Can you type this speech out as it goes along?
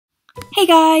Hey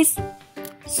guys!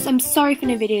 So I'm sorry for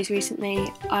no videos recently.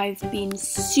 I've been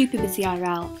super busy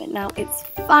IRL, but now it's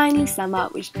finally summer,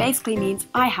 which basically means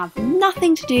I have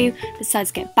nothing to do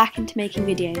besides get back into making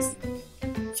videos.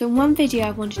 So one video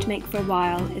I've wanted to make for a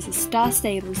while is a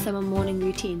star-stable summer morning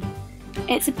routine.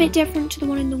 It's a bit different to the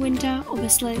one in the winter,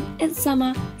 obviously. It's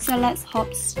summer, so let's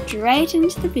hop straight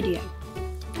into the video.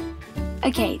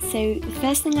 Okay, so the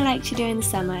first thing I like to do in the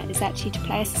summer is actually to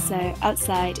play SSO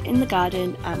outside in the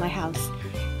garden at my house.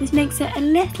 This makes it a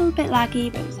little bit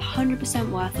laggy, but it's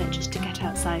 100% worth it just to get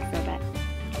outside for a bit.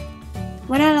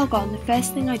 When I log on, the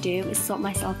first thing I do is sort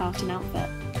myself out an outfit.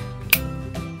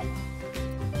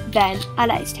 Then I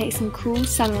like to take some cool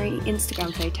summery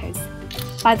Instagram photos.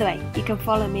 By the way, you can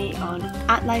follow me on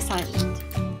 @LiceIsland.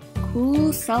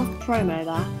 Cool self-promo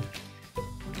there.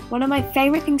 One of my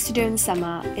favourite things to do in the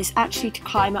summer is actually to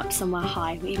climb up somewhere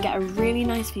high where you get a really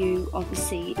nice view of the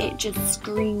sea. It just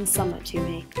screams summer to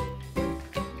me.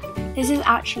 This is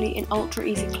actually an ultra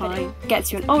easy climb,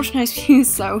 gets you an ultra nice view,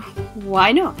 so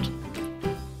why not?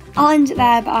 I'll end it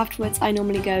there, but afterwards I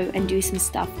normally go and do some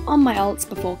stuff on my alts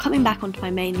before coming back onto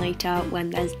my main later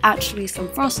when there's actually some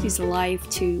frosties alive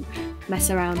to mess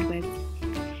around with.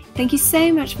 Thank you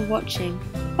so much for watching.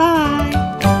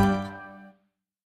 Bye!